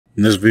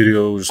In this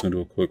video, we're just going to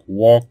do a quick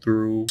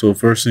walkthrough. So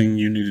first thing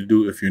you need to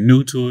do if you're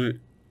new to it,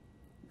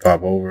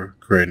 pop over,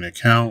 create an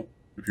account.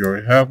 If you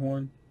already have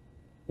one,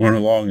 we're going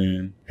to log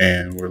in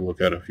and we'll look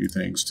at a few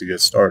things to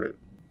get started.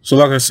 So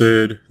like I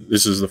said,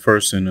 this is the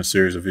first in a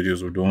series of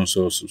videos we're doing,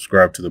 so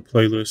subscribe to the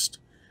playlist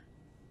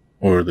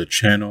or the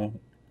channel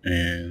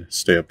and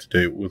stay up to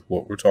date with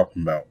what we're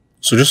talking about.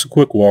 So just a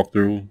quick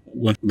walkthrough.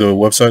 When the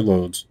website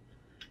loads,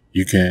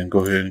 you can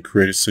go ahead and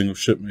create a single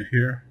shipment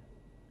here.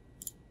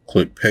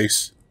 Click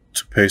paste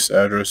to paste the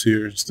address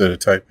here instead of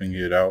typing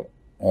it out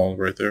all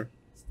right there.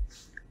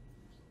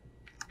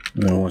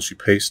 And then once you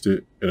paste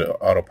it, it'll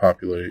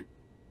auto-populate.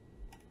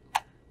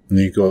 And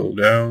then you go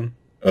down,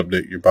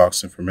 update your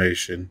box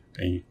information,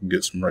 and you can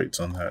get some rates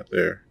on that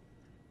there.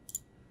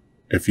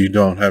 If you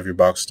don't have your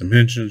box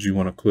dimensions, you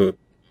want to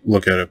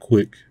look at a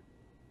quick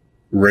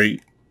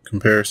rate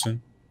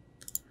comparison.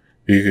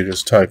 You can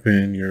just type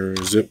in your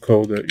zip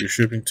code that you're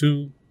shipping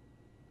to.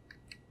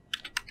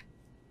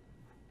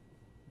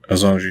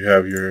 As long as you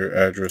have your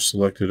address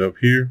selected up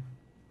here,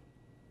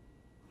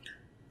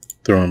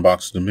 throw in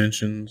box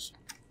dimensions.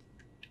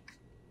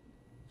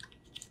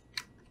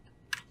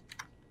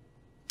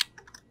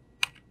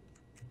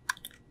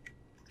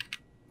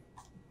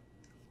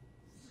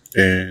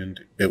 And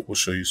it will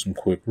show you some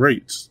quick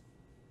rates.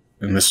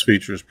 And this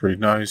feature is pretty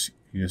nice.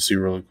 You can see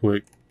really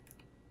quick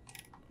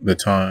the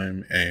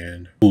time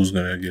and who's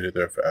going to get it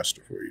there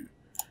faster for you.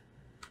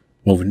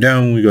 Moving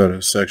down, we got a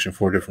section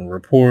for different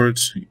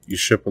reports. You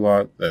ship a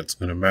lot, that's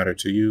going to matter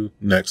to you.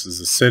 Next is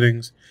the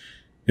settings.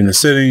 In the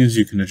settings,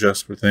 you can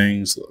adjust for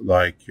things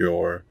like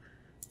your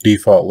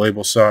default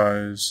label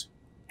size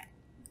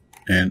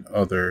and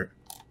other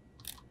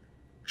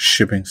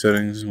shipping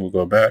settings. We'll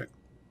go back.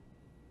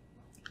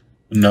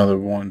 Another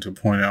one to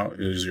point out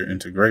is your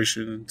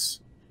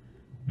integrations.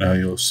 Now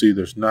you'll see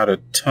there's not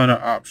a ton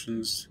of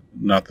options,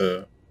 not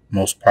the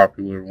most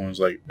popular ones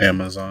like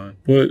Amazon,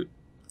 but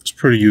it's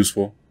pretty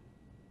useful.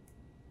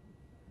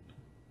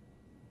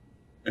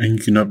 And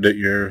you can update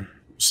your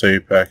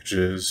save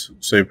packages.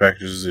 Save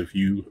packages, if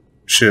you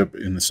ship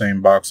in the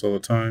same box all the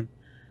time,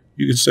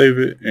 you can save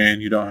it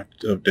and you don't have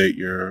to update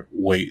your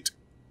weight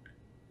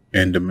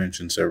and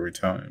dimensions every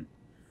time.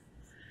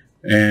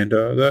 And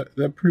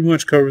that pretty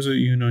much covers it.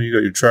 You know, you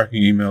got your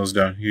tracking emails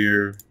down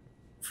here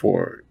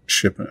for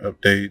shipment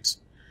updates.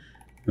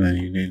 And then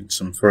you need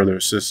some further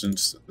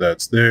assistance,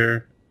 that's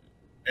there.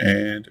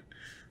 And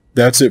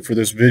that's it for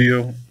this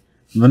video.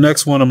 In the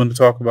next one, I'm going to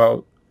talk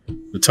about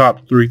the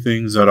top 3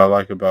 things that I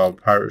like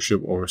about pirate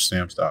ship over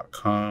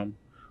stamps.com,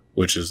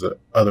 which is the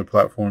other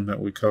platform that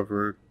we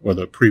covered, or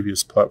the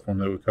previous platform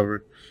that we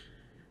covered.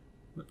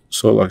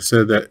 So like I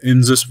said, that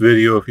ends this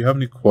video. If you have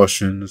any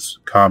questions,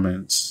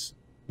 comments,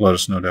 let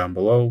us know down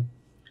below.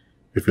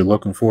 If you're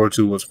looking forward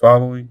to what's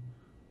following,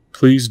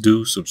 please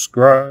do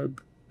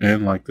subscribe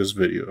and like this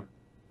video.